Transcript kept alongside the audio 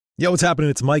Yo, what's happening?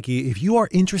 It's Mikey. If you are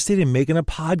interested in making a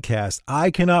podcast,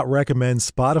 I cannot recommend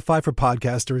Spotify for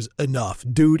Podcasters enough.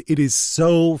 Dude, it is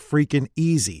so freaking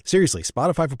easy. Seriously,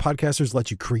 Spotify for Podcasters lets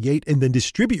you create and then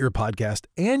distribute your podcast,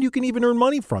 and you can even earn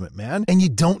money from it, man. And you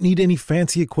don't need any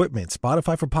fancy equipment.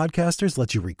 Spotify for Podcasters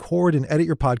lets you record and edit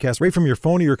your podcast right from your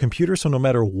phone or your computer, so no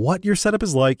matter what your setup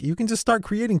is like, you can just start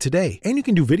creating today. And you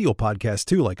can do video podcasts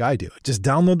too, like I do. Just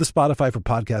download the Spotify for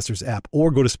Podcasters app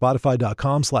or go to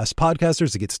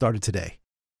spotify.com/podcasters to get started today.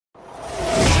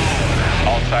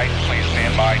 All sites, please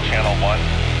stand by. Channel 1.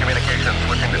 Communications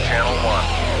switching to Channel 1.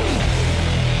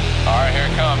 All right, here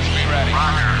it comes. Be ready.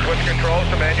 Roger. Switch controls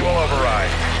to manual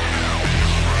override.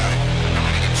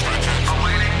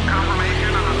 Awaiting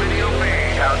confirmation on the video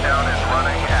feed. Countdown is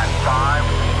running at 5,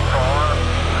 4,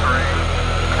 3,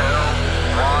 2,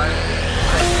 1.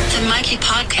 The Mikey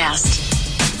Podcast.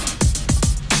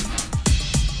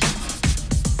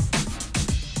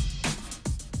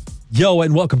 Yo,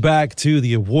 and welcome back to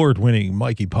the award-winning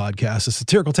Mikey Podcast, a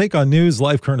satirical take on news,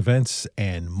 life, current events,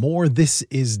 and more. This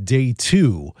is day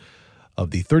 2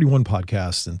 of the 31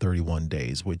 podcasts in 31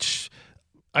 days, which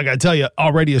I got to tell you,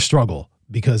 already a struggle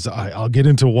because I'll get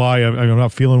into why I'm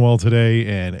not feeling well today,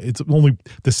 and it's only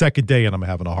the second day and I'm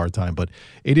having a hard time, but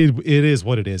it is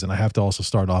what it is, and I have to also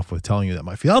start off with telling you that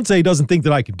my fiance doesn't think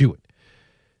that I can do it,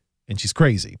 and she's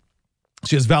crazy.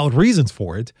 She has valid reasons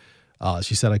for it.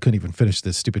 She said I couldn't even finish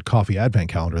this stupid coffee advent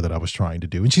calendar that I was trying to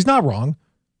do. And she's not wrong.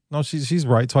 No, she's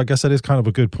right. So I guess that is kind of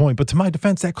a good point. But to my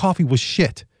defense, that coffee was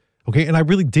shit. Okay. And I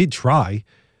really did try.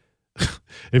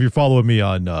 If you're following me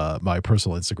on my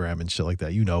personal Instagram and shit like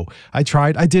that, you know, I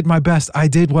tried. I did my best. I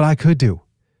did what I could do.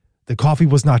 The coffee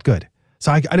was not good.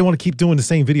 So I didn't want to keep doing the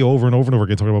same video over and over and over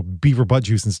again, talking about beaver butt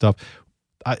juice and stuff.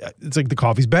 It's like the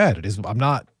coffee's bad. It is. I'm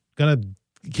not going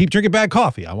to keep drinking bad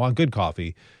coffee. I want good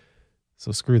coffee.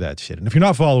 So screw that shit. And if you're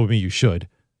not following me, you should.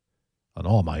 On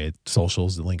all my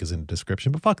socials, the link is in the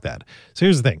description, but fuck that. So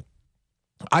here's the thing.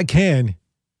 I can,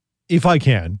 if I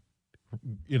can,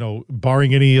 you know,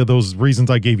 barring any of those reasons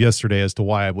I gave yesterday as to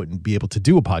why I wouldn't be able to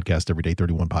do a podcast every day,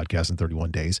 31 podcasts in 31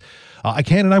 days, I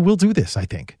can and I will do this, I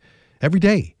think, every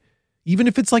day. Even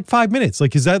if it's like 5 minutes.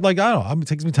 Like, is that like, I don't know, it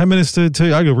takes me 10 minutes to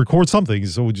I could record something,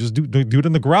 so we just do it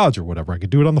in the garage or whatever. I could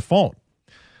do it on the phone.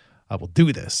 I will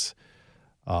do this.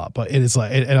 But it is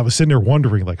like, and I was sitting there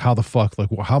wondering, like, how the fuck, like,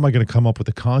 how am I going to come up with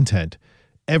the content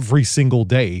every single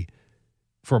day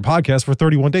for a podcast for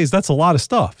 31 days? That's a lot of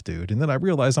stuff, dude. And then I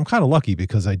realized I'm kind of lucky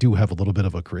because I do have a little bit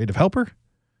of a creative helper.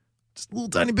 Just a little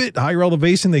tiny bit higher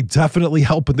elevation. They definitely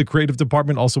help in the creative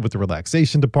department, also with the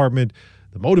relaxation department,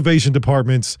 the motivation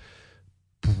departments.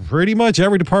 Pretty much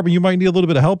every department you might need a little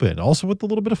bit of help in. Also with a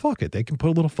little bit of fuck it. They can put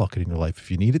a little fuck it in your life if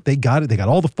you need it. They got it. They got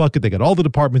all the fuck it. They got all the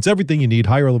departments, everything you need.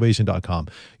 HigherElevation.com.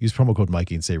 Use promo code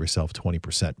Mikey and save yourself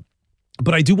 20%.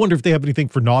 But I do wonder if they have anything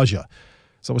for nausea.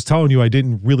 So I was telling you I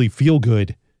didn't really feel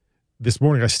good this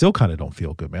morning. I still kind of don't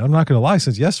feel good, man. I'm not going to lie.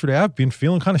 Since yesterday, I've been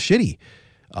feeling kind of shitty.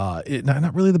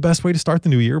 Not really the best way to start the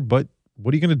new year, but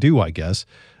what are you going to do, I guess?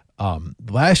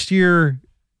 Last year,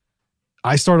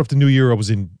 I started off the new year. I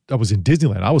was in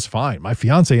Disneyland. I was fine. My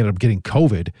fiance ended up getting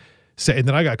COVID, and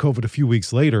then I got COVID a few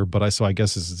weeks later. But I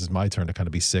guess this is my turn to kind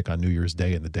of be sick on New Year's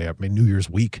Day and New Year's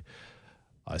week.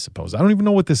 I suppose I don't even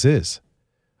know what this is.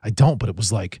 I don't, but it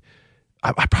was like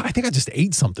I think I just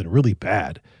ate something really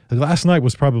bad. Like last night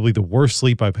was probably the worst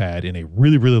sleep I've had in a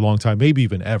really, really long time, maybe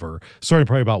even ever. Starting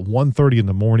probably about 1:30 in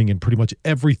the morning, and pretty much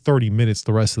every 30 minutes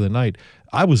the rest of the night,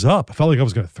 I was up. I felt like I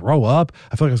was going to throw up.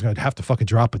 I felt like I was going to have to fucking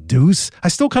drop a deuce. I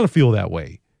still kind of feel that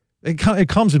way. It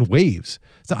comes in waves.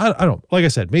 So I don't, like I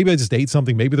said, maybe I just ate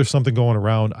something. Maybe there's something going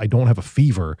around. I don't have a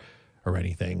fever or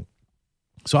anything.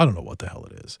 So I don't know what the hell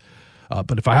it is.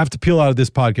 But if I have to peel out of this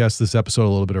podcast, this episode a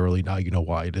little bit early, now you know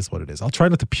why. It is what it is. I'll try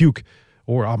not to puke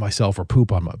or on myself or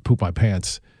poop my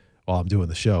pants while I'm doing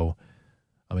the show.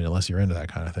 I mean, unless you're into that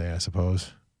kind of thing, I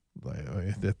suppose.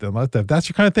 If that's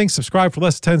your kind of thing, subscribe for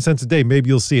less than 10 cents a day. Maybe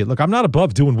you'll see it. Look, I'm not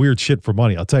above doing weird shit for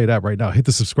money. I'll tell you that right now. Hit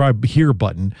the subscribe here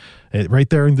button right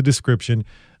there in the description.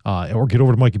 Or get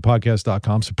over to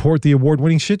MikeyPodcast.com. Support the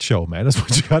award-winning shit show, man. That's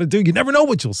what you got to do. You never know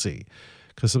what you'll see.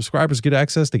 Because subscribers get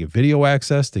access, they get video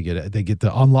access, they get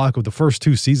the unlock of the first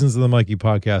 2 seasons of the Mikey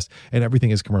Podcast, and everything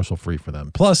is commercial free for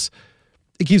them. Plus,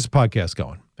 it keeps the podcast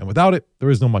going. And without it, there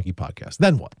is no Mikey Podcast.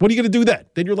 Then what? What are you going to do then?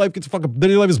 Then your life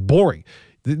is boring.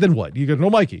 Then what? You got no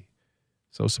Mikey.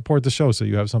 So support the show so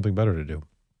you have something better to do.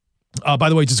 By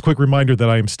the way, just a quick reminder that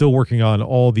I am still working on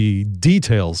all the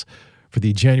details for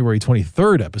the January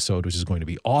 23rd episode, which is going to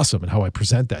be awesome, and how I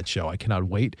present that show. I cannot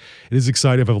wait. It is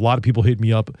exciting. I have a lot of people hitting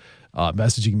me up,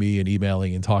 messaging me and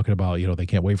emailing and talking about, they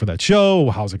can't wait for that show.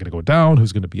 How's it going to go down?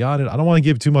 Who's going to be on it? I don't want to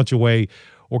give too much away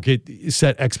or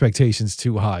set expectations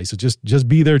too high. So just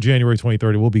be there January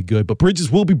 23rd. It will be good, but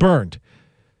bridges will be burned,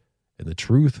 and the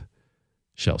truth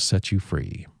shall set you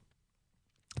free.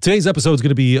 Today's episode is going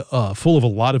to be full of a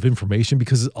lot of information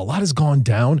because a lot has gone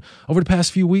down over the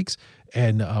past few weeks.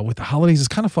 And with the holidays, it's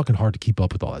kind of fucking hard to keep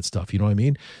up with all that stuff. You know what I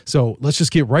mean? So let's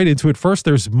just get right into it. First,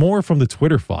 there's more from the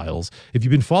Twitter files. If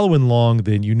you've been following along,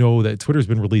 then you know that Twitter's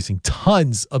been releasing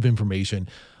tons of information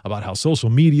about how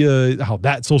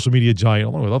that social media giant,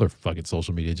 along with other fucking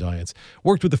social media giants,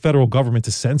 worked with the federal government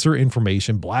to censor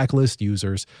information, blacklist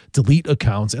users, delete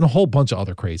accounts, and a whole bunch of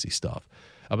other crazy stuff.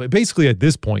 But basically, at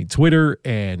this point, Twitter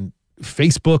and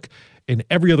Facebook and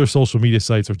every other social media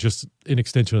sites are just an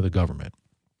extension of the government.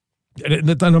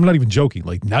 And I'm not even joking.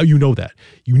 Like, now you know that.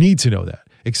 You need to know that.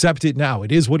 Accept it now.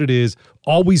 It is what it is.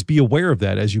 Always be aware of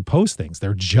that as you post things.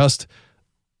 They're just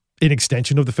an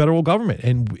extension of the federal government.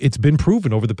 And it's been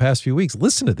proven over the past few weeks.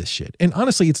 Listen to this shit. And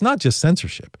honestly, it's not just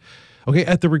censorship. Okay,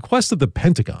 at the request of the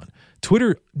Pentagon,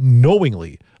 Twitter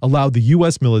knowingly allowed the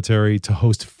U.S. military to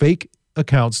host fake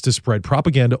accounts to spread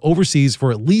propaganda overseas for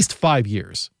at least 5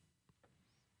 years.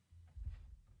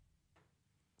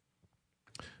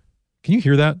 Can you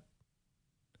hear that?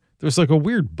 There's like a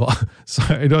weird buzz.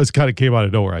 I know it kind of came out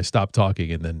of nowhere. I stopped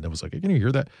talking and then I was like, can you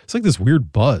hear that? It's like this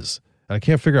weird buzz. And I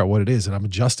can't figure out what it is. And I'm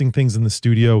adjusting things in the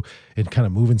studio and kind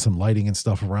of moving some lighting and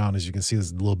stuff around. As you can see,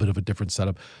 there's a little bit of a different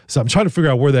setup. So I'm trying to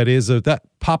figure out where that is. If that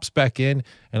pops back in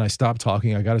and I stop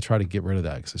talking, I got to try to get rid of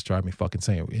that because it's driving me fucking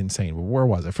insane. But where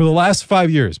was I? For the last 5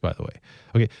 years, by the way.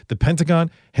 Okay, the Pentagon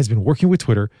has been working with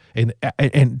Twitter,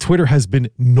 and Twitter has been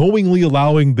knowingly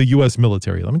allowing the U.S.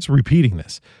 military, I'm just repeating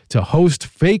this, to host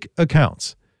fake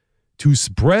accounts to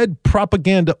spread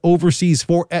propaganda overseas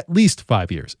for at least 5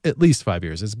 years. At least 5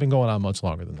 years. It's been going on much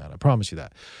longer than that. I promise you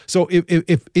that. So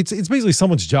if it's basically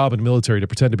someone's job in the military to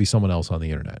pretend to be someone else on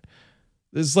the internet.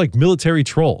 It's like military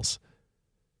trolls.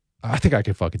 I think I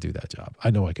could fucking do that job. I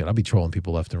know I could. I'll be trolling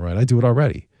people left and right. I do it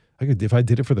already. If I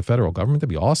did it for the federal government, that'd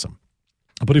be awesome.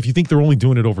 But if you think they're only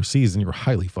doing it overseas, then you're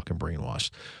highly fucking brainwashed.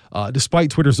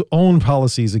 Despite Twitter's own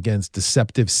policies against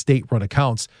deceptive state-run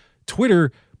accounts,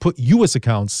 Twitter put U.S.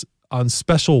 accounts on a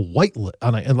special white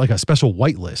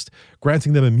list,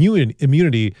 granting them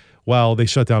immunity while they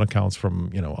shut down accounts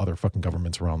from other fucking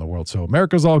governments around the world. So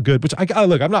America's all good, which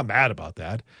look, I'm not mad about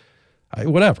that.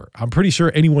 Whatever. I'm pretty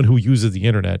sure anyone who uses the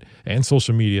internet and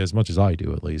social media as much as I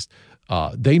do, at least,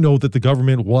 they know that the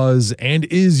government was and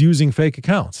is using fake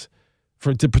accounts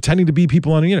pretending to be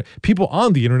people on the internet. People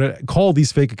on the internet call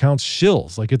these fake accounts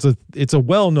shills. Like it's a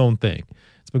well-known thing.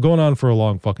 It's been going on for a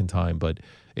long fucking time, but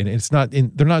it's not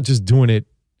they're not just doing it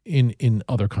in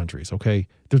other countries, okay?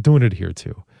 They're doing it here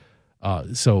too.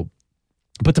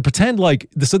 But to pretend like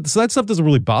so that stuff doesn't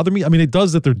really bother me. I mean, it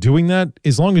does that they're doing that.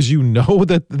 As long as you know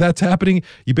that that's happening,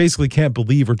 you basically can't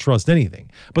believe or trust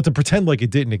anything. But to pretend like it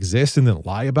didn't exist and then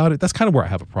lie about it, that's kind of where I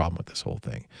have a problem with this whole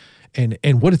thing.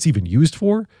 And what it's even used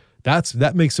for,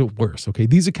 that makes it worse, okay?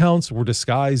 These accounts were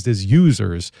disguised as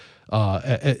users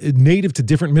native to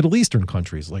different Middle Eastern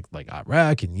countries like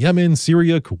Iraq and Yemen,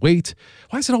 Syria, Kuwait.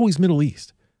 Why is it always Middle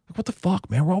East? Like, what the fuck,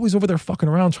 man? We're always over there fucking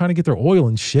around trying to get their oil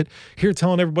and shit. Here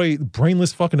telling everybody,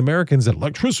 brainless fucking Americans, that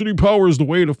electricity power is the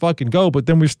way to fucking go, but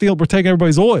then we're taking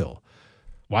everybody's oil.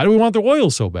 Why do we want their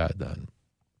oil so bad then?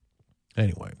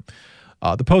 Anyway.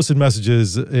 They posted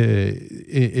messages,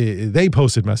 in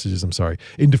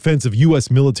defense of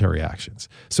U.S. military actions.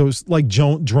 So it's like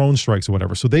drone strikes or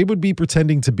whatever. So they would be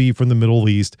pretending to be from the Middle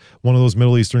East, one of those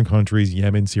Middle Eastern countries,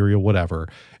 Yemen, Syria, whatever,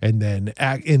 and then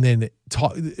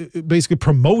basically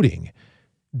promoting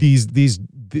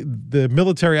the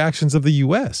military actions of the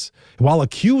U.S. while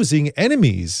accusing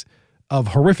enemies of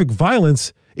horrific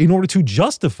violence in order to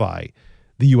justify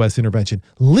the U.S. intervention.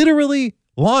 Literally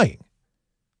lying.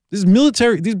 These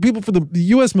people for the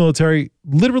U.S. military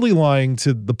literally lying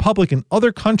to the public in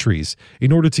other countries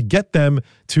in order to get them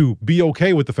to be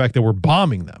okay with the fact that we're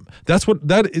bombing them. That's what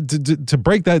to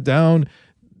break that down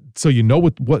so you know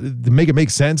what to make it make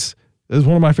sense is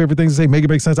one of my favorite things to say. Make it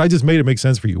make sense. I just made it make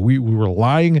sense for you. We were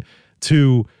lying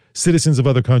to citizens of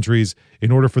other countries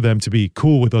in order for them to be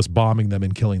cool with us bombing them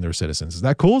and killing their citizens. Is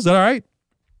that cool? Is that all right?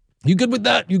 You good with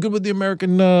that? You good with the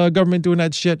American government doing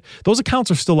that shit? Those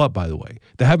accounts are still up, by the way.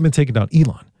 They haven't been taken down.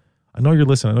 Elon, I know you're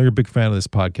listening. I know you're a big fan of this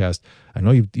podcast. I know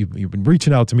you've been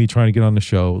reaching out to me trying to get on the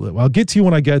show. Well, I'll get to you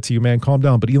when I get to you, man. Calm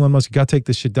down. But Elon Musk, you got to take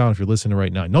this shit down if you're listening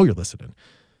right now. I know you're listening.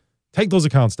 Take those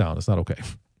accounts down. It's not okay.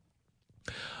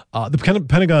 The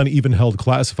Pentagon even held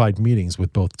classified meetings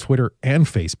with both Twitter and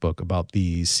Facebook about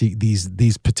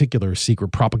these particular secret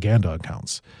propaganda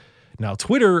accounts. Now,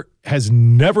 Twitter has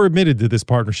never admitted to this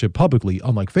partnership publicly,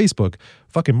 unlike Facebook.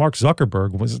 Fucking Mark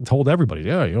Zuckerberg was told everybody,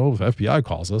 yeah, you know, if the FBI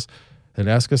calls us and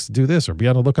ask us to do this or be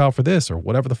on the lookout for this or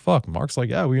whatever the fuck. Mark's like,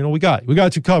 yeah, well, you know, we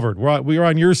got you covered. We're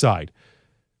on your side.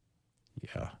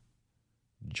 Yeah,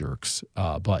 jerks.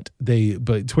 But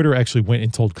Twitter actually went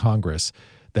and told Congress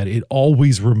that it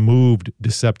always removed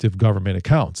deceptive government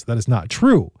accounts. That is not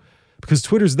true, because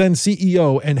Twitter's then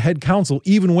CEO and head counsel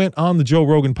even went on the Joe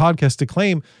Rogan podcast to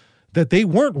claim that they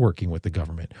weren't working with the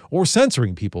government or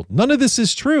censoring people. None of this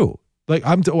is true. Like,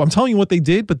 I'm telling you what they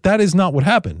did, but that is not what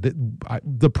happened.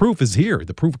 The proof is here.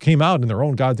 The proof came out in their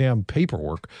own goddamn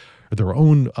paperwork, or their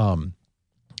own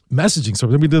messaging. So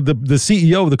I mean, the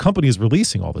CEO of the company is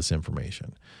releasing all this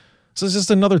information. So it's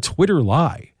just another Twitter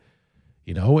lie,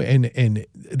 you know. And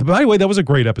by the way, that was a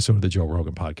great episode of the Joe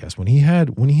Rogan podcast when he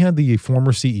had the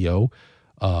former CEO,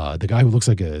 the guy who looks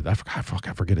like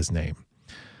I forget his name.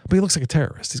 But he looks like a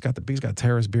terrorist. He's got a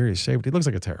terrorist beard. He's shaved. He looks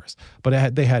like a terrorist.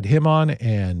 But they had him on,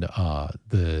 and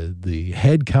the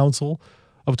head counsel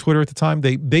of Twitter at the time.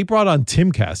 They brought on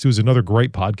Timcast, who's another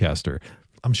great podcaster.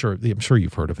 I'm sure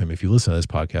you've heard of him. If you listen to this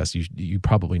podcast, you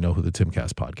probably know who the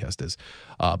Timcast podcast is.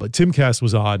 But Timcast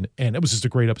was on, and it was just a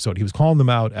great episode. He was calling them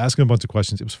out, asking a bunch of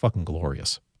questions. It was fucking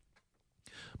glorious.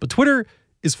 But Twitter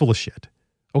is full of shit.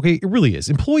 Okay, it really is.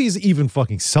 Employees even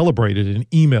fucking celebrated in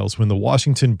emails when the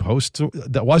Washington Post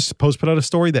put out a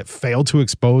story that failed to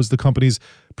expose the company's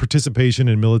participation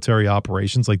in military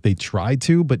operations. Like, they tried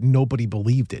to, but nobody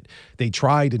believed it. They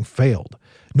tried and failed.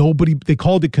 They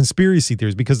called it conspiracy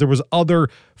theories because there was other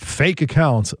fake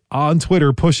accounts on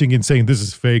Twitter pushing and saying, this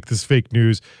is fake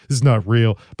news, this is not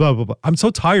real, blah, blah, blah. I'm so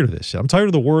tired of this shit. I'm tired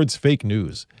of the words fake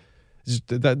news.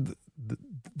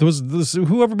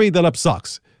 Whoever made that up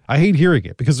sucks. I hate hearing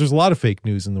it because there's a lot of fake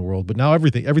news in the world, but now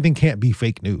everything can't be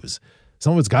fake news.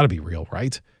 Some of it's got to be real,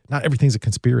 right? Not everything's a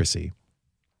conspiracy.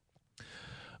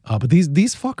 But these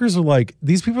fuckers are like,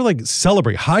 these people are like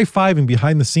celebrate, high-fiving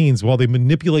behind the scenes while they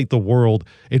manipulate the world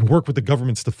and work with the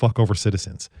governments to fuck over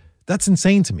citizens. That's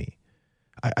insane to me.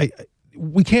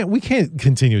 We can't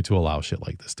continue to allow shit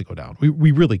like this to go down.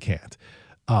 We really can't.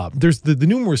 There's the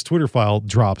numerous Twitter file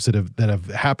drops that have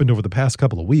happened over the past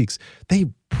couple of weeks. They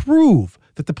prove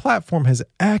that the platform has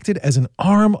acted as an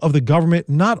arm of the government,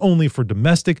 not only for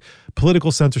domestic political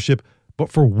censorship,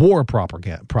 but for war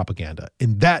propaganda.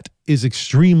 And that is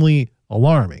extremely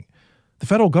alarming. The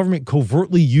federal government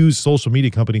covertly used social media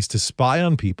companies to spy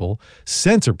on people,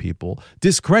 censor people,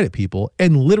 discredit people,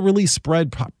 and literally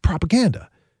spread propaganda.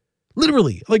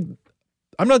 Literally. Like,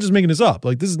 I'm not just making this up.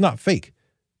 Like, this is not fake.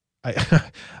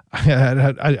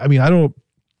 I mean, I don't.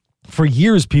 For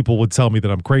years, people would tell me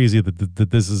that I'm crazy, that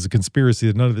this is a conspiracy,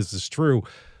 that none of this is true,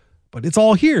 but it's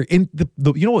all here. And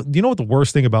you know what the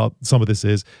worst thing about some of this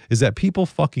is that people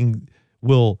fucking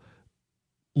will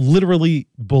literally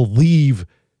believe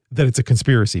that it's a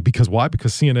conspiracy. Because why?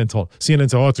 Because CNN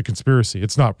said, oh, it's a conspiracy.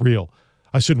 It's not real.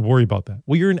 I shouldn't worry about that.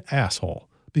 Well, you're an asshole,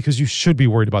 because you should be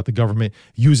worried about the government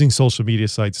using social media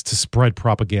sites to spread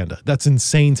propaganda. That's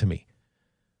insane to me.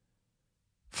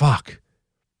 Fuck.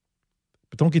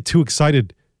 But don't get too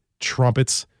excited,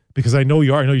 trumpets, because I know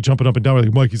you are. I know you're jumping up and down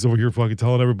like Mikey's over here fucking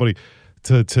telling everybody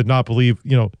to not believe,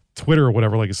 you know, Twitter or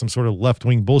whatever, like it's some sort of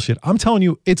left-wing bullshit. I'm telling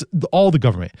you, it's all the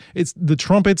government. It's the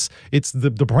trumpets. It's the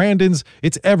Brandons.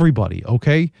 It's everybody,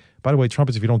 okay? By the way,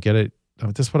 trumpets, if you don't get it,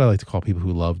 that's what I like to call people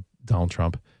who love Donald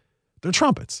Trump. They're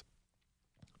trumpets.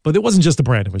 But it wasn't just the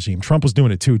Brandon regime. Trump was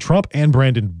doing it too. Trump and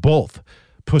Brandon both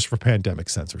push for pandemic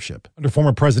censorship. Under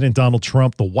former President Donald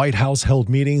Trump, the White House held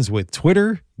meetings with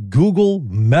Twitter, Google,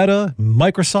 Meta,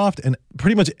 Microsoft, and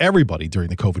pretty much everybody during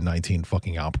the COVID-19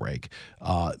 fucking outbreak.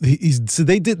 So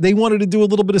they wanted to do a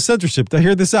little bit of censorship. To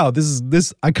hear this out,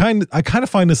 I kind of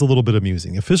find this a little bit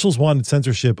amusing. Officials wanted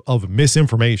censorship of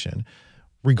misinformation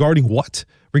regarding what?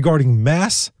 Regarding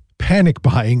mass panic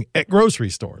buying at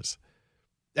grocery stores.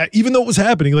 Even though it was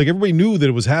happening, like everybody knew that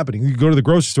it was happening. You go to the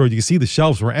grocery store, you can see the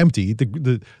shelves were empty.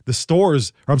 The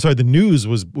stores, or I'm sorry, the news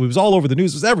was all over the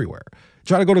news. It was everywhere.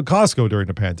 Try to go to Costco during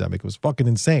the pandemic. It was fucking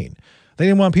insane. They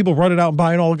didn't want people running out and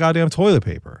buying all the goddamn toilet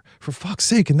paper. For fuck's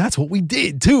sake, and that's what we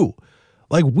did too.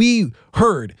 Like, we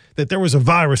heard that there was a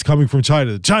virus coming from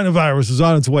China. The China virus was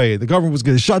on its way. The government was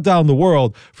going to shut down the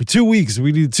world for 2 weeks.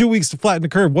 We needed 2 weeks to flatten the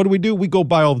curve. What do? We go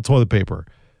buy all the toilet paper.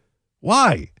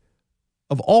 Why?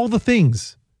 Of all the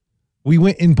things, we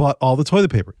went and bought all the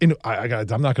toilet paper. And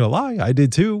I'm not going to lie, I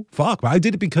did too. Fuck. But I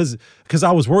did it because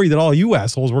I was worried that all you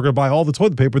assholes were going to buy all the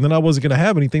toilet paper and then I wasn't going to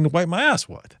have anything to wipe my ass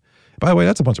with. By the way,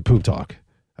 that's a bunch of poop talk.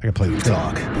 I can play with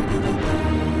talk.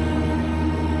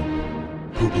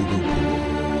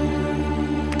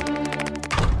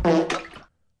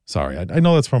 Sorry, I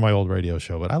know that's from my old radio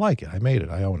show, but I like it. I made it.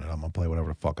 I own it. I'm going to play whatever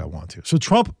the fuck I want to. So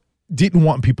Trump didn't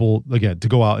want people, again, to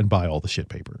go out and buy all the shit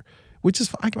paper, which is,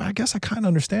 I guess I kind of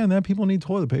understand that. People need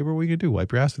toilet paper. What you do?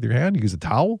 Wipe your ass with your hand? Use a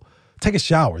towel? Take a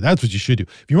shower. That's what you should do.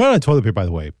 If you run out of toilet paper, by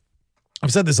the way,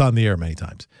 I've said this on the air many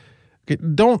times. Okay,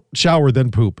 don't shower,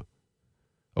 then poop.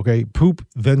 Okay, poop,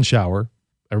 then shower.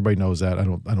 Everybody knows that. I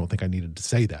don't think I needed to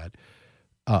say that.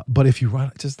 But if you run,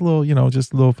 just a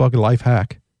little fucking life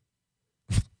hack.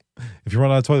 If you run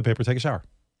out of toilet paper, take a shower.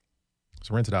 Just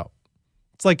rinse it out.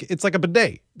 It's like a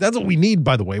bidet. That's what we need,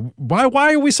 by the way.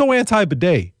 Why are we so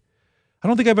anti-bidet? I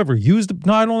don't think I've ever used.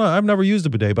 No, I don't know. I've never used a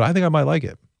bidet, but I think I might like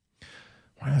it.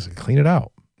 Why does it clean it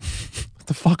out? What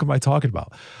the fuck am I talking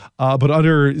about?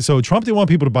 So Trump didn't want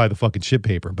people to buy the fucking shit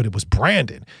paper, but it was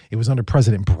Brandon. It was under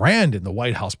President Brandon. The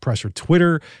White House pressured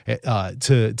Twitter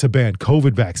to ban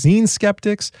COVID vaccine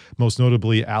skeptics, most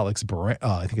notably Alex,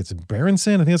 I think it's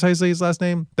Berenson. I think that's how you say his last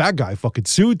name. That guy fucking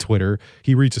sued Twitter.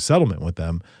 He reached a settlement with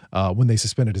them when they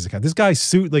suspended his account. This guy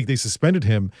sued, they suspended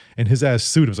him, and his ass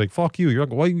sued. It was like, fuck you. You're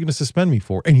like, what are you going to suspend me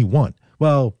for? And he won.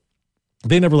 Well,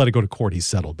 they never let it go to court. He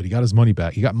settled, but he got his money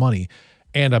back. He got money.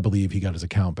 And I believe he got his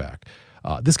account back.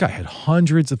 This guy had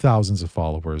hundreds of thousands of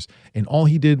followers, and all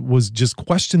he did was just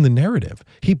question the narrative.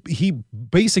 He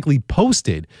basically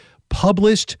posted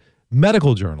published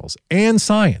medical journals and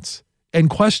science and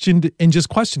questioned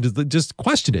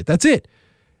it. That's it.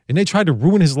 And they tried to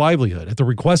ruin his livelihood at the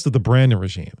request of the Brandon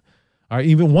regime. All right,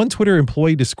 even one Twitter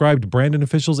employee described Brandon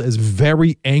officials as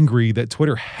very angry that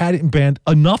Twitter hadn't banned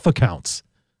enough accounts.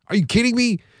 Are you kidding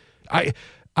me?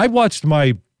 I watched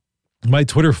my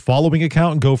Twitter following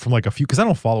account and go from like a few, because I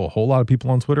don't follow a whole lot of people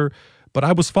on Twitter, but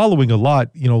I was following a lot,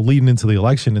 leading into the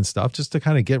election and stuff, just to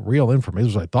kind of get real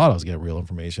information. I thought I was getting real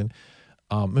information.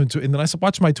 And then I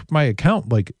watched my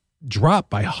account like drop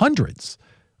by hundreds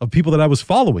of people that I was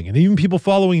following, and even people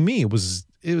following me. It was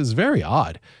very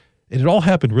odd. And it all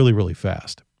happened really, really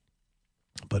fast.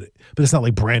 But it's not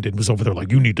like Brandon was over there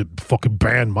like, you need to fucking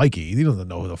ban Mikey. He doesn't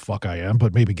know who the fuck I am,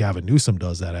 but maybe Gavin Newsom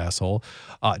does, that asshole.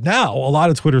 Now, a lot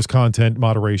of Twitter's content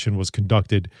moderation was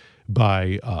conducted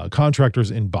by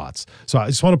contractors and bots. So I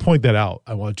just want to point that out.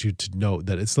 I want you to know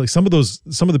that it's like some of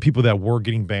the people that were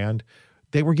getting banned,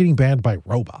 they were getting banned by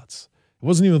robots. It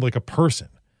wasn't even like a person.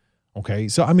 Okay.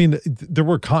 So, I mean, there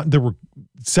were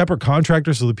separate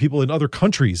contractors. So the people in other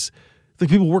countries, the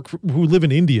people who live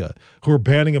in India who are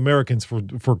banning Americans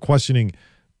for questioning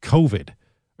COVID.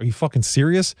 Are you fucking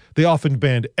serious? They often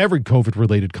banned every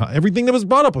COVID-related everything that was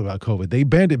brought up about COVID. They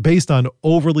banned it based on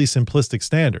overly simplistic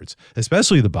standards,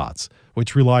 especially the bots,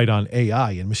 which relied on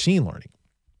AI and machine learning.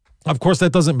 Of course,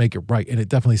 that doesn't make it right, and it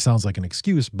definitely sounds like an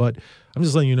excuse, but I'm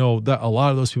just letting you know that a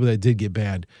lot of those people that did get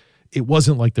banned, it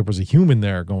wasn't like there was a human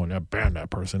there going, ban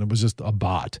that person. It was just a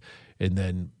bot. And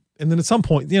then at some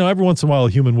point, every once in a while, a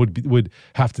human would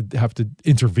have to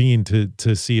intervene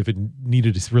to see if it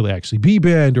needed to really actually be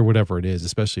banned or whatever it is,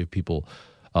 especially if people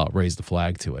raise the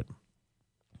flag to it.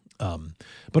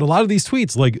 But a lot of these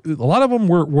tweets, like a lot of them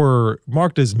were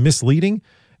marked as misleading,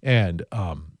 and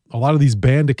a lot of these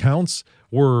banned accounts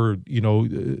were,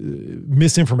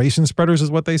 misinformation spreaders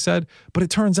is what they said. But it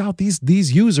turns out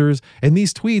these users and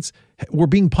these tweets were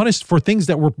being punished for things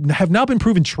that have now been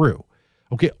proven true.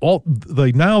 Okay,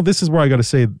 now this is where I got to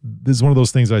say, this is one of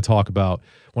those things that I talk about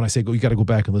when I say, you got to go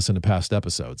back and listen to past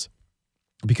episodes.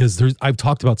 Because I've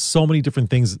talked about so many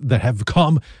different things that have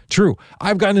come true.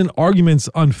 I've gotten in arguments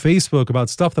on Facebook about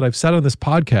stuff that I've said on this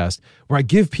podcast where I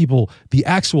give people the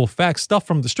actual facts, stuff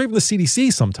straight from the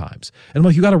CDC sometimes. And I'm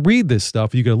like, you got to read this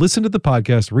stuff. You got to listen to the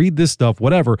podcast, read this stuff,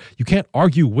 whatever. You can't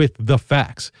argue with the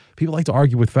facts. People like to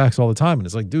argue with facts all the time. And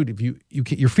it's like, dude, if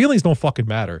your feelings don't fucking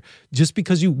matter. Just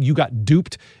because you got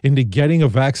duped into getting a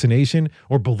vaccination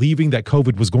or believing that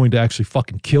COVID was going to actually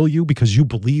fucking kill you because you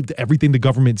believed everything the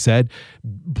government said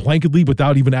blanketly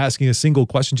without even asking a single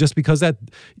question, just because that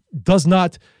does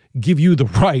not give you the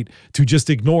right to just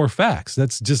ignore facts.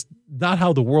 That's just not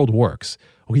how the world works.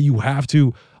 Okay, you have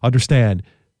to understand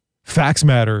facts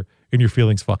matter and your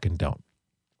feelings fucking don't.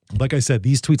 Like I said,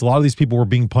 these tweets, a lot of these people were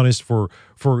being punished for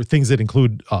things that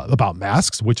include about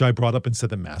masks, which I brought up and said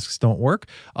that masks don't work.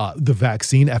 The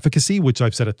vaccine efficacy, which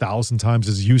I've said 1,000 times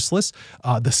is useless.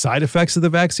 The side effects of the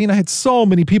vaccine. I had so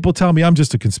many people tell me I'm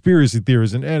just a conspiracy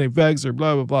theorist and anti-vaxxer,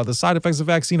 blah, blah, blah. The side effects of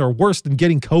vaccine are worse than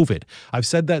getting COVID. I've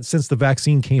said that since the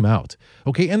vaccine came out.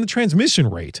 Okay, and the transmission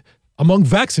rate among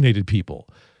vaccinated people.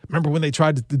 Remember when they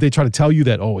try to tell you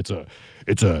that, oh, it's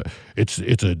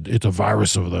a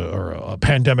virus or a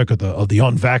pandemic of the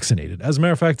unvaccinated. As a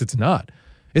matter of fact, it's not.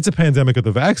 It's a pandemic of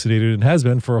the vaccinated and has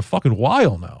been for a fucking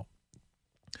while now.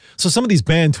 So some of these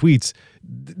banned tweets,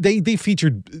 they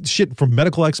featured shit from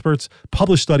medical experts,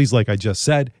 published studies like I just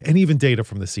said, and even data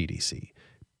from the CDC.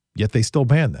 Yet they still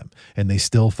ban them, and they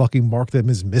still fucking mark them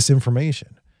as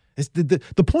misinformation. It's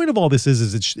the point of all this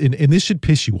and this should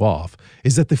piss you off,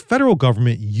 is that the federal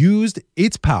government used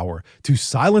its power to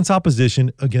silence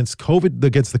opposition against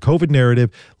the COVID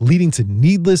narrative, leading to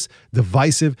needless,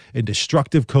 divisive, and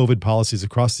destructive COVID policies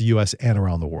across the U.S. and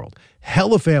around the world.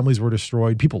 Hella families were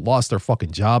destroyed. People lost their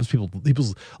fucking jobs.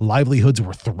 People's livelihoods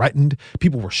were threatened.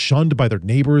 People were shunned by their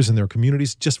neighbors and their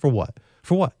communities. Just for what?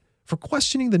 For what? For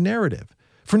questioning the narrative.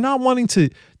 For not wanting to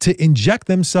inject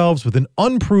themselves with an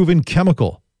unproven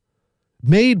chemical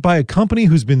made by a company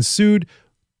who's been sued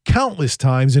countless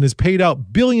times and has paid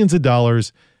out billions of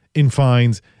dollars in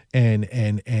fines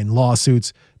and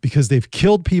lawsuits because they've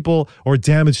killed people or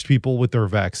damaged people with their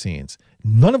vaccines.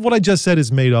 None of what I just said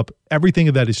is made up. Everything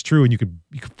of that is true, and you could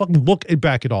fucking look and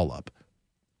back it all up.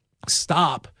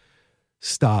 Stop.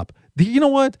 You know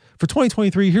what? For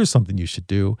 2023, here's something you should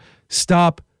do.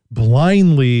 Stop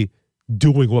blindly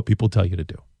doing what people tell you to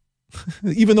do.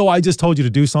 Even though I just told you to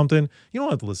do something, you don't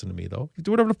have to listen to me, though. You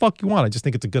do whatever the fuck you want. I just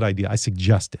think it's a good idea. I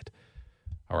suggest it.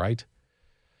 All right?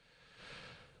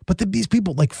 But these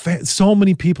people, like so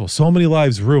many people, so many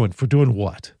lives ruined for doing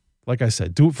what? Like I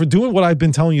said, for doing what I've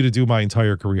been telling you to do my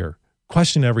entire career.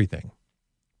 Question everything.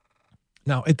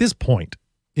 Now, at this point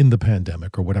in the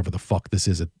pandemic, or whatever the fuck this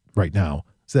is right now,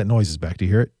 is that noise is back? Do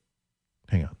you hear it?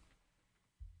 Hang on.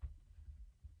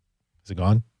 Is it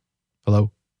gone?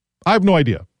 Hello? I have no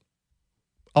idea.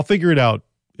 I'll figure it out.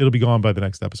 It'll be gone by the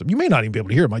next episode. You may not even be able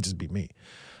to hear it. It might just be me.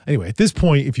 Anyway, at this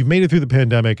point, if you've made it through the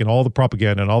pandemic and all the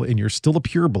propaganda and you're still a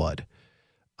pureblood,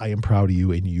 I am proud of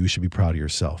you, and you should be proud of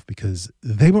yourself, because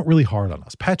they went really hard on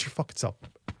us. Pat your fucking self.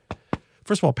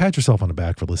 First of all, pat yourself on the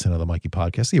back for listening to the Mikey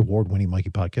podcast, the award-winning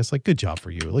Mikey podcast. Like, good job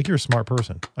for you. Like, you're a smart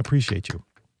person. I appreciate you.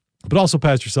 But also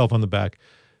pat yourself on the back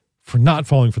for not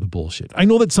falling for the bullshit. I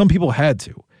know that some people had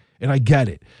to. And I get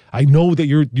it. I know that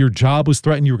your job was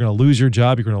threatened. You were going to lose your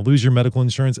job. You're going to lose your medical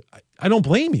insurance. I don't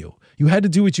blame you. You had to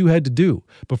do what you had to do.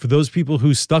 But for those people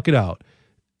who stuck it out,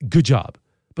 good job.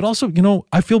 But also,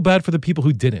 I feel bad for the people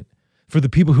who didn't. For the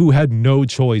people who had no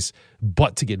choice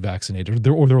but to get vaccinated,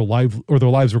 or their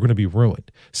lives were going to be ruined.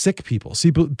 Sick people,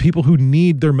 people who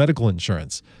need their medical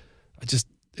insurance.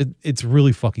 It's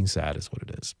really fucking sad, is what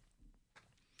it is.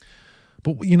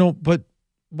 But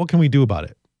what can we do about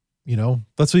it?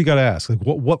 That's what you got to ask. Like,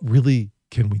 what really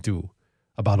can we do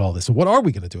about all this? So what are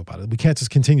we going to do about it? We can't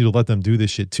just continue to let them do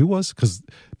this shit to us,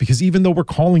 because even though we're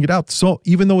calling it out, so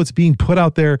even though it's being put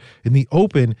out there in the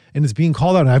open and it's being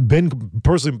called out, and I've been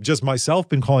personally just myself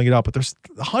been calling it out, but there's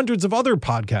hundreds of other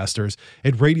podcasters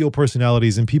and radio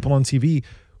personalities and people on TV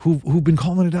who've been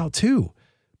calling it out too,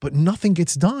 but nothing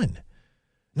gets done.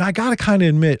 Now, I got to kind of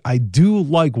admit, I do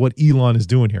like what Elon is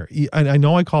doing here. I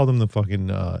know I called him the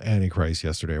fucking Antichrist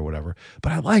yesterday or whatever,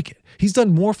 but I like it. He's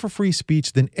done more for free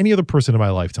speech than any other person in my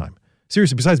lifetime.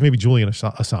 Seriously, besides maybe Julian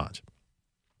Assange.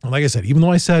 And like I said, even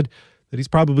though I said that he's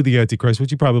probably the Antichrist,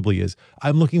 which he probably is,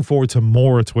 I'm looking forward to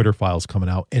more Twitter files coming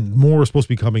out, and more are supposed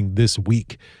to be coming this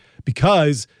week.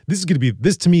 Because this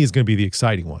to me is going to be the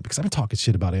exciting one, because I'm talking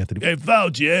shit about Anthony. Hey,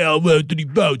 Fauci. Hey, I'm Anthony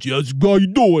Fauci. How you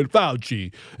doing,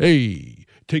 Fauci? Hey.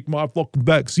 Take my fucking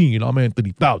vaccine. I'm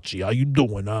Anthony Fauci. How you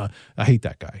doing? I hate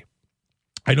that guy.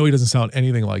 I know he doesn't sound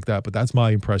anything like that, but that's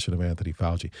my impression of Anthony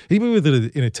Fauci. Even with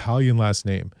an Italian last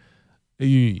name,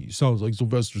 he sounds like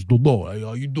Sylvester Stallone. Hey,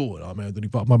 how you doing? I'm Anthony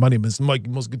Fauci. My name is Mikey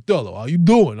Muscatello. How you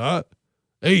doing, huh?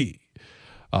 Hey.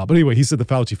 But anyway, he said the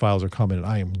Fauci files are coming, and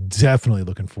I am definitely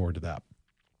looking forward to that.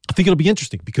 I think it'll be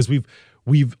interesting, because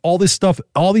we've all this stuff,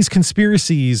 all these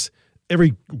conspiracies.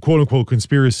 Every quote unquote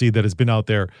conspiracy that has been out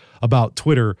there about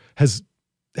Twitter has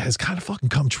kind of fucking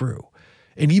come true.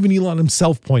 And even Elon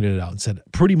himself pointed it out and said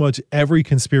pretty much every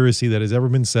conspiracy that has ever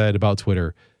been said about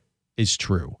Twitter is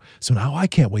true. So now I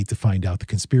can't wait to find out the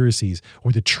conspiracies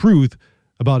or the truth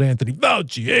about Anthony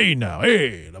Fauci.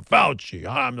 Hey, the Fauci.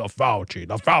 I'm the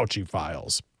Fauci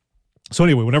files. So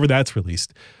anyway, whenever that's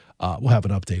released, we'll have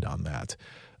an update on that.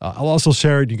 I'll also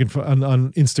share it. You can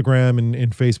on Instagram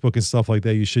and Facebook and stuff like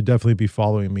that. You should definitely be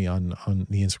following me on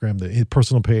the Instagram, the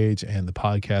personal page and the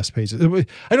podcast page.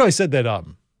 I know I said that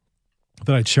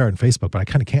I'd share on Facebook, but I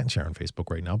kind of can't share on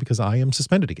Facebook right now because I am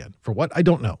suspended again. For what? I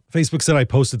don't know. Facebook said I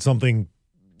posted something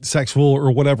sexual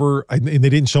or whatever, and they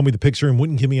didn't show me the picture and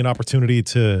wouldn't give me an opportunity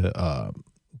to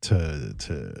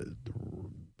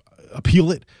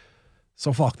appeal it.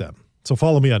 So fuck them. So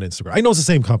follow me on Instagram. I know it's the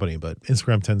same company, but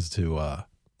Instagram tends to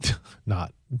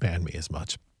not ban me as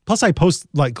much. Plus, I post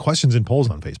like questions and polls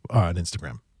on Facebook, on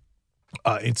Instagram.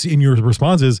 It's in your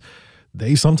responses.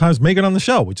 they sometimes make it on the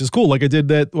show, which is cool. Like I did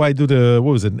that. I did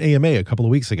an AMA a couple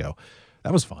of weeks ago.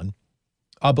 That was fun.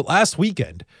 But last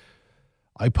weekend,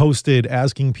 I posted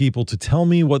asking people to tell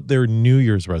me what their New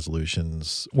Year's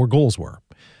resolutions or goals were.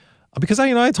 Because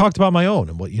I talked about my own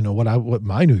and what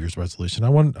my New Year's resolution.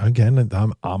 I'm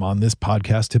on this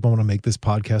podcast tip. I want to make this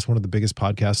podcast one of the biggest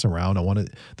podcasts around.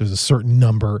 There's a certain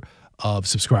number of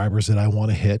subscribers that I want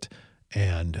to hit.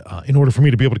 And in order for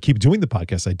me to be able to keep doing the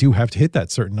podcast, I do have to hit that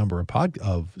certain number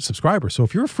of subscribers. So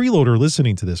if you're a freeloader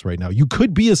listening to this right now, you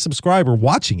could be a subscriber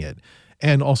watching it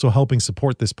and also helping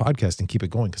support this podcast and keep it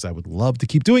going, because I would love to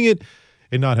keep doing it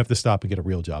and not have to stop and get a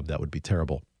real job. That would be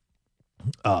terrible.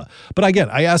 But again,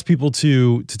 I asked people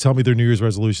to tell me their New Year's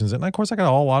resolutions. And of course, I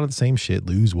got a lot of the same shit: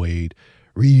 lose weight,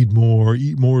 read more,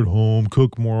 eat more at home,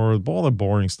 cook more, all the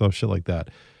boring stuff, shit like that.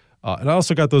 And I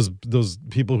also got those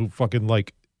people who fucking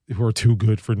who are too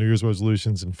good for New Year's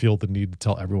resolutions and feel the need to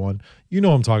tell everyone. You know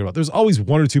what I'm talking about. There's always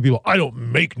one or two people. I don't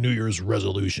make New Year's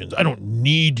resolutions. I don't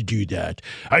need to do that.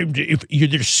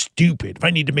 They're stupid. If I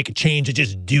need to make a change, I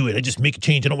just do it. I just make a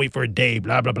change. I don't wait for a day.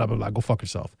 Blah, blah, blah, blah, blah. Go fuck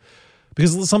yourself.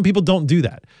 Because some people don't do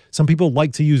that. Some people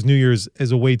like to use New Year's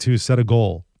as a way to set a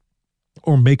goal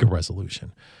or make a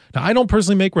resolution. Now, I don't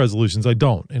personally make resolutions. I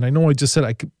don't. And I know I just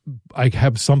said I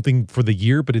have something for the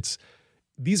year, but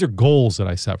these are goals that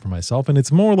I set for myself. And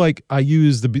it's more like I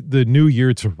use the new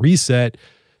year to reset,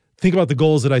 think about the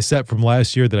goals that I set from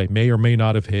last year that I may or may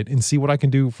not have hit, and see what I can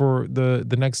do for the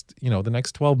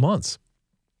next 12 months.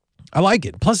 I like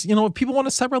it. Plus, if people want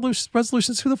to set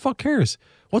resolutions, who the fuck cares?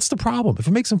 What's the problem? If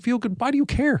it makes them feel good, why do you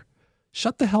care?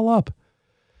 Shut the hell up.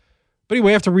 But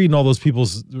anyway, after reading all those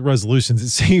people's resolutions, it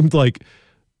seemed like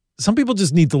some people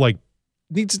just need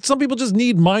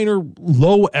minor,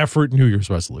 low effort New Year's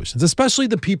resolutions, especially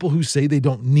the people who say they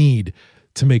don't need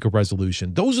to make a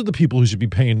resolution. Those are the people who should be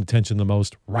paying attention the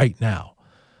most right now.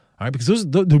 All right, because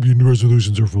those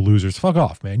resolutions are for losers. Fuck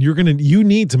off, man. You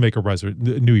need to make a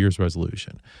New Year's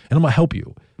resolution, and I'm gonna help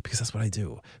you, because that's what I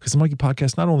do. Because the Mikey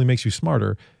Podcast not only makes you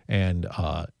smarter and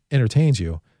entertains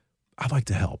you, I like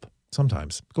to help.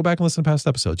 Sometimes go back and listen to past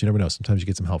episodes. You never know. Sometimes you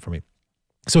get some help from me.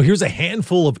 So here's a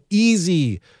handful of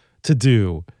easy to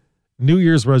do New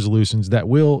Year's resolutions that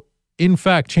will, in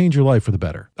fact, change your life for the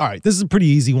better. All right, this is a pretty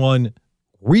easy one.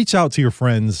 Reach out to your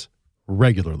friends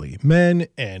regularly. Men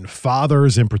and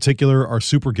fathers in particular are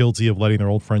super guilty of letting their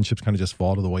old friendships kind of just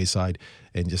fall to the wayside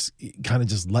and just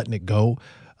letting it go.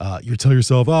 You tell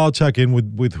yourself, I'll check in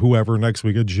with whoever next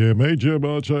week at Jim. Hey, Jim,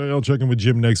 I'll check in with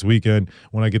Jim next weekend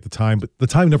when I get the time. But the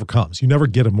time never comes. You never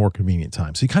get a more convenient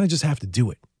time. So you kind of just have to do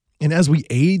it. And as we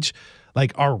age,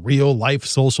 our real life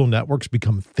social networks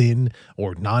become thin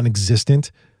or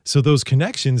non-existent. So those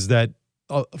connections that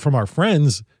from our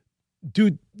friends,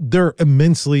 dude, they're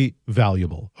immensely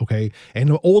valuable. Okay. And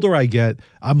the older I get,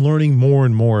 I'm learning more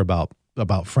and more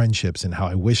about friendships and how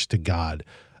I wish to God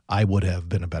I would have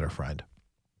been a better friend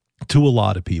to a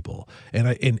lot of people,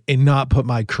 and not put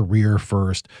my career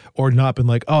first, or not been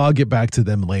like, I'll get back to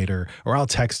them later, or I'll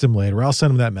text them later, or I'll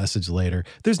send them that message later.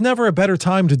 There's never a better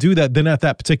time to do that than at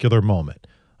that particular moment.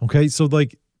 Okay. So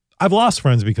I've lost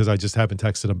friends because I just haven't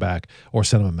texted them back or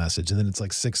sent them a message. And then it's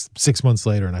like six months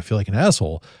later and I feel like an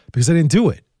asshole because I didn't do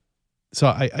it.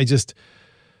 So it's just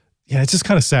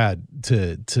kind of sad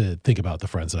to think about the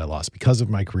friends that I lost because of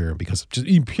my career and because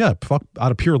of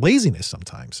out of pure laziness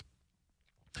sometimes.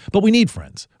 But we need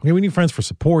friends. Okay, we need friends for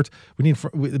support.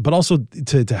 But also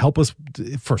to help us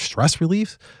for stress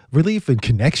relief and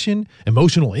connection,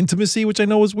 emotional intimacy, which I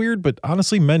know is weird, but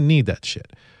honestly, men need that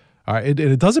shit. All right, and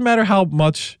it doesn't matter how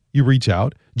much you reach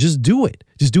out. Just do it.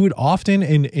 Just do it often,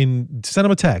 and send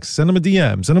them a text, send them a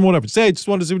DM, send them whatever. Say, hey, just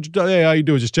wanted to see what you do. Hey, how you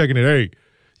doing? Just checking it. Hey,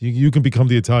 you can become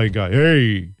the Italian guy.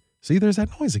 Hey, see, there's that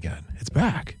noise again. It's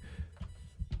back.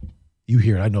 You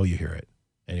hear it. I know you hear it.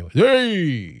 Anyway,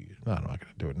 hey. No, I'm not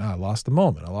going to do it now. I lost the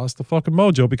moment. I lost the fucking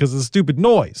mojo because of the stupid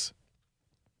noise.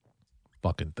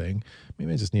 Fucking thing.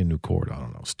 Maybe I just need a new cord. I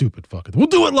don't know. Stupid fucking. We'll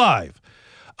do it live.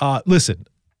 Listen,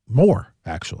 more,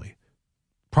 actually.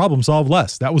 Problem solve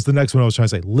less. That was the next one I was trying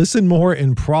to say. Listen more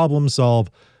and problem solve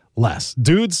less.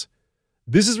 Dudes,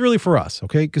 this is really for us,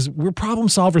 okay? Because we're problem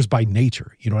solvers by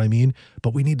nature, you know what I mean?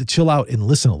 But we need to chill out and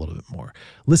listen a little bit more.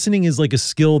 Listening is like a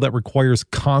skill that requires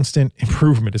constant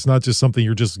improvement. It's not just something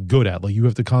you're just good at. You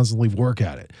have to constantly work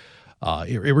at it.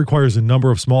 It requires a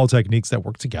number of small techniques that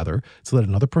work together to let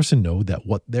another person know that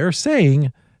what they're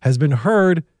saying has been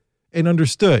heard and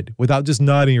understood without just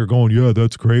nodding or going, yeah,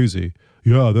 that's crazy.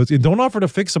 Yeah, and don't offer to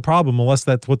fix a problem unless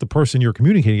that's what the person you're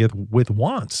communicating with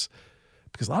wants.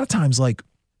 Because a lot of times,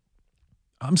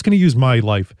 I'm just going to use my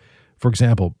life, for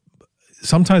example.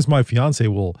 Sometimes my fiance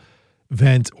will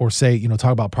vent or say,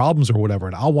 talk about problems or whatever,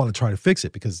 and I'll want to try to fix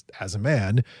it because as a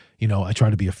man, I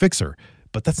try to be a fixer.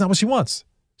 But that's not what she wants.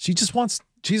 She just wants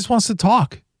to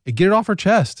talk and get it off her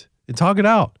chest and talk it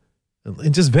out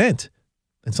and just vent.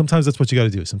 And sometimes that's what you got to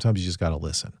do. Sometimes you just got to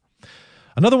listen.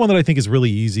 Another one that I think is really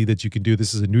easy that you can do,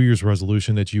 this is a New Year's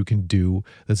resolution that you can do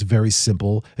that's very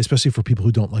simple, especially for people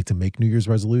who don't like to make New Year's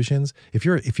resolutions. If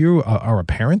you are a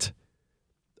parent,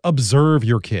 observe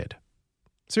your kid.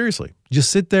 Seriously, just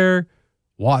sit there,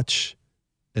 watch,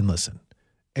 and listen.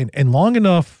 And long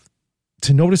enough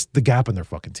to notice the gap in their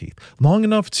fucking teeth, long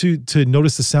enough to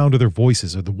notice the sound of their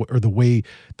voices or the way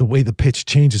the pitch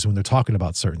changes when they're talking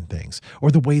about certain things, or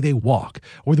the way they walk,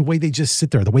 or the way they just sit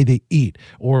there, the way they eat,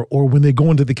 or when they go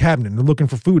into the cabinet and they're looking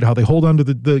for food, how they hold onto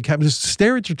the cabinet. Just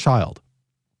stare at your child,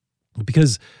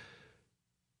 because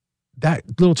that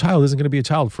little child isn't going to be a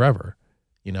child forever,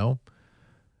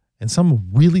 And some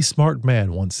really smart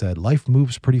man once said, life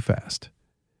moves pretty fast.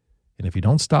 And if you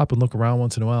don't stop and look around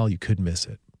once in a while, you could miss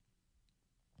it.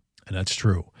 And that's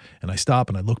true. And I stop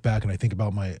and I look back and I think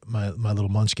about my little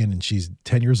munchkin, and she's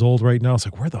 10 years old right now. It's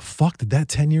like, where the fuck did that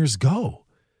 10 years go?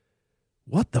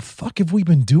 What the fuck have we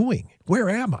been doing? Where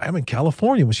am I? I'm in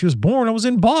California. When she was born, I was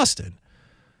in Boston.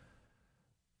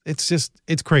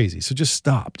 It's crazy. So just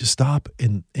stop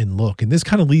and look. And this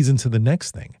kind of leads into the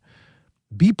next thing.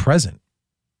 Be present,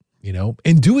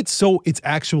 and do it so it's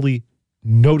actually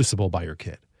noticeable by your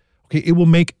kid. Okay. It will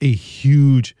make a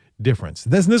huge difference.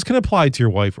 This can apply to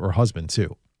your wife or husband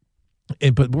too.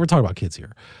 But we're talking about kids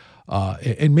here.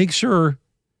 And make sure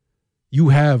you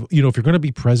have, if you're going to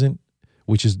be present,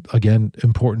 which is again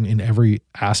important in every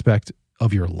aspect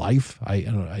of your life.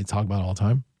 I talk about it all the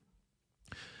time.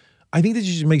 I think that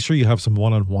you should make sure you have some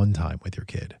one-on-one time with your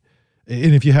kid.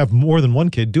 And if you have more than one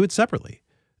kid, do it separately.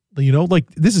 Like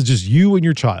this is just you and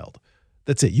your child.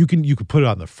 That's it. You can put it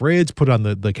on the fridge, put it on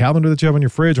the calendar that you have on your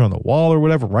fridge or on the wall or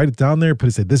whatever, write it down there,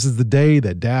 say, this is the day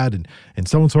that dad and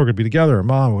so-and-so are going to be together, or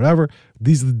mom or whatever.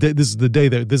 This is the day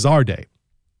this is our day.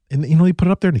 And you put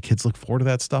it up there and the kids look forward to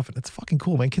that stuff. And it's fucking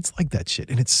cool, man. Kids like that shit.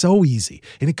 And it's so easy.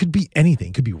 And it could be anything.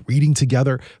 It could be reading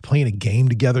together, playing a game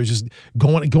together, just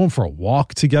going for a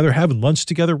walk together, having lunch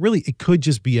together. Really, it could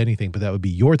just be anything, but that would be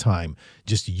your time,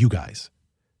 just you guys.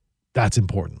 That's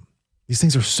important. These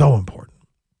things are so important.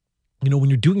 When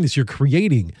you're doing this, you're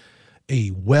creating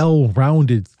a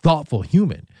well-rounded, thoughtful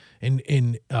human, and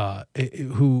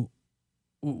who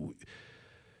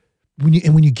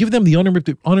when you give them the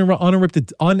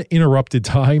uninterrupted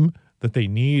time that they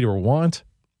need or want,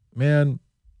 man,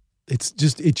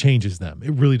 it changes them.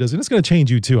 It really does, and it's going to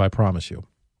change you too. I promise you.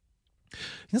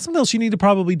 Something else you need to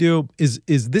probably do is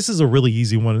this is a really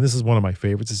easy one, and this is one of my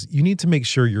favorites. Is you need to make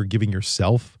sure you're giving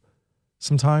yourself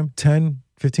some time, 10,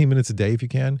 15 minutes a day if you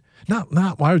can.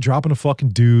 Not while you're dropping a fucking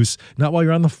deuce, not while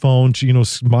you're on the phone,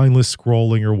 mindless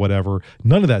scrolling or whatever.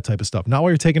 None of that type of stuff. Not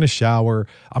while you're taking a shower.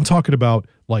 I'm talking about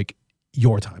like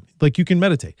your time. Like you can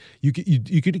meditate. You could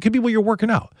it could be while you're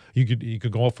working out. You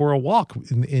could go out for a walk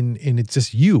and it's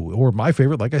just you, or my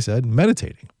favorite, like I said,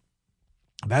 meditating.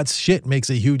 That shit makes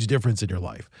a huge difference in your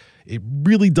life. It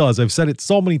really does. I've said it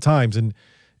so many times, and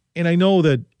I know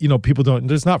that, people don't,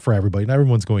 it's not for everybody, and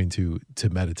everyone's going to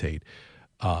meditate.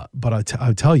 But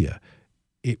I'll tell you,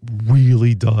 it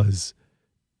really does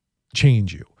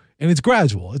change you. And it's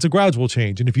gradual. It's a gradual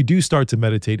change. And if you do start to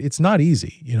meditate, it's not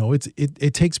easy.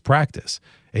 It takes practice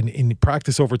and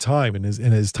practice over time. And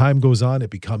as time goes on,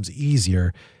 it becomes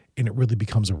easier, and it really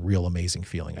becomes a real amazing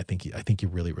feeling. I think you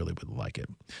really, really would like it.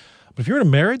 But if you're in a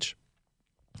marriage,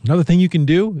 another thing you can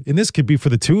do, and this could be for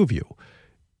the two of you,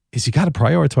 is you got to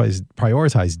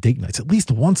prioritize date nights at least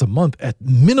once a month at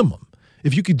minimum.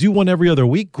 If you could do one every other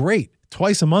week, great.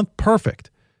 Twice a month,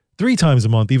 perfect. 3 times a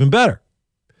month, even better.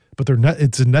 But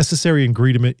it's a necessary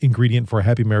ingredient for a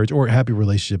happy marriage or a happy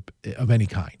relationship of any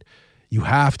kind. You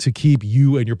have to keep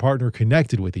you and your partner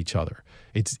connected with each other.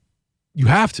 You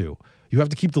have to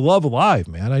keep the love alive,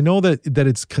 man. I know that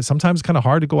it's sometimes kind of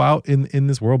hard to go out in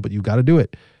this world, but you got to do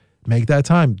it. Make that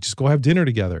time. Just go have dinner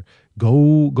together.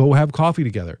 Go have coffee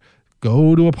together.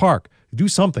 Go to a park. Do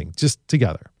something just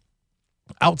together.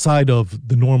 Outside of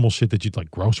the normal shit that you'd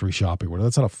like grocery shopping or whatever.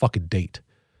 That's not a fucking date.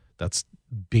 That's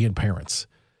being parents.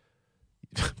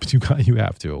 But you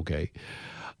have to, okay?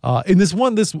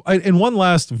 And one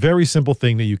last very simple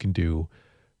thing that you can do,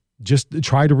 just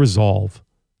try to resolve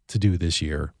to do this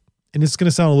year. And it's going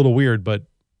to sound a little weird, but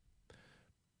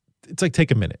it's like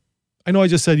take a minute. I know I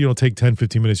just said, take 10,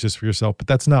 15 minutes just for yourself, but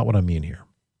that's not what I mean here.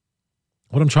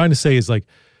 What I'm trying to say is like,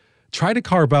 try to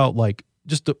carve out like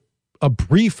just a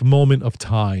brief moment of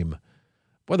time,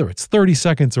 whether it's 30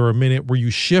 seconds or a minute, where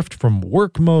you shift from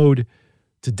work mode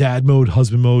to dad mode,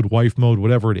 husband mode, wife mode,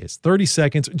 whatever it is. 30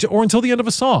 seconds or until the end of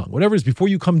a song, whatever it is, before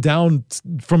you come down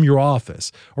from your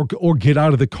office or get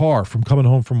out of the car from coming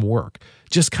home from work.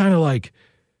 Just kind of like,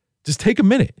 just take a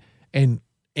minute and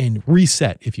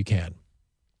reset if you can.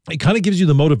 It kind of gives you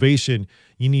the motivation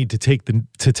you need to kind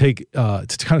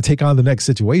of take on the next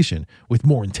situation with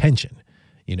more intention,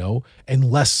 and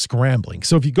less scrambling.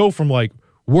 So if you go from like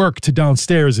work to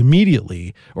downstairs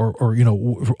immediately or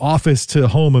office to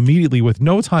home immediately with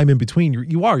no time in between,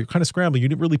 you're kind of scrambling. You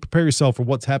didn't really prepare yourself for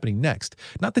what's happening next.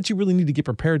 Not that you really need to get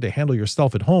prepared to handle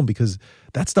yourself at home, because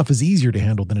that stuff is easier to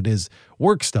handle than it is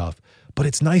work stuff. But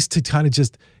it's nice to kind of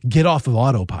just get off of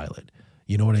autopilot.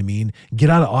 You know what I mean? Get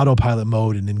out of autopilot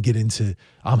mode and then get into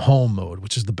I'm home mode,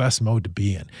 which is the best mode to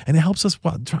be in. And it helps us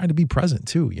trying to be present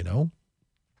too,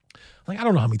 Like, I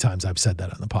don't know how many times I've said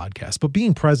that on the podcast, but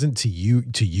being present to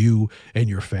you and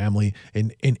your family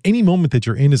and in any moment that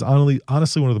you're in is honestly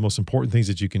one of the most important things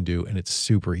that you can do. And it's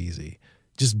super easy.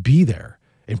 Just be there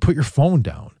and put your phone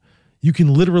down. You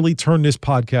can literally turn this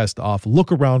podcast off,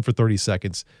 look around for 30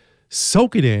 seconds,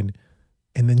 soak it in,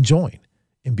 and then join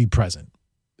and be present.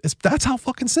 That's how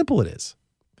fucking simple it is.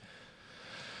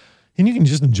 And you can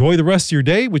just enjoy the rest of your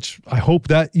day, which I hope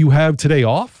that you have today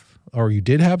off, or you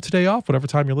did have today off, whatever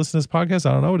time you're listening to this podcast.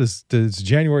 I don't know. It's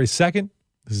January 2nd.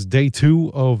 This is day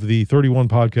 2 of the 31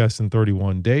 podcasts in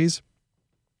 31 days.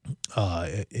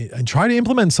 And try to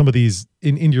implement some of these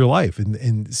into your life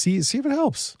and see if it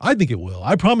helps. I think it will.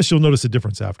 I promise you'll notice a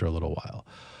difference after a little while.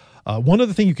 One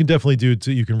other thing you can definitely do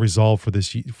you can resolve for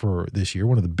this year,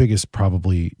 one of the biggest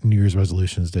probably New Year's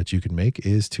resolutions that you can make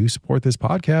is to support this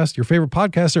podcast, your favorite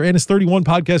podcaster, and it's 31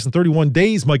 podcasts in 31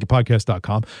 days,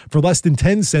 MikeyPodcast.com. For less than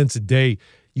 10 cents a day,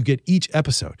 you get each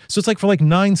episode. So it's like for like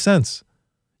 9 cents.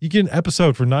 You get an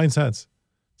episode for 9 cents.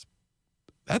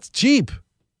 That's cheap.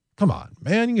 Come on,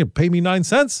 man. You can pay me 9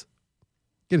 cents?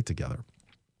 Get it together.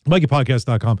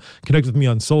 MikeyPodcast.com. Connect with me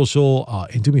on social.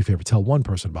 And do me a favor, tell one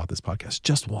person about this podcast.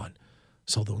 Just one.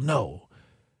 So they'll know.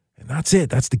 And that's it.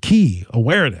 That's the key.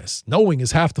 Awareness. Knowing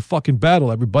is half the fucking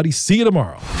battle, everybody. See you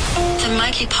tomorrow. The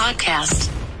Mikey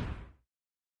Podcast.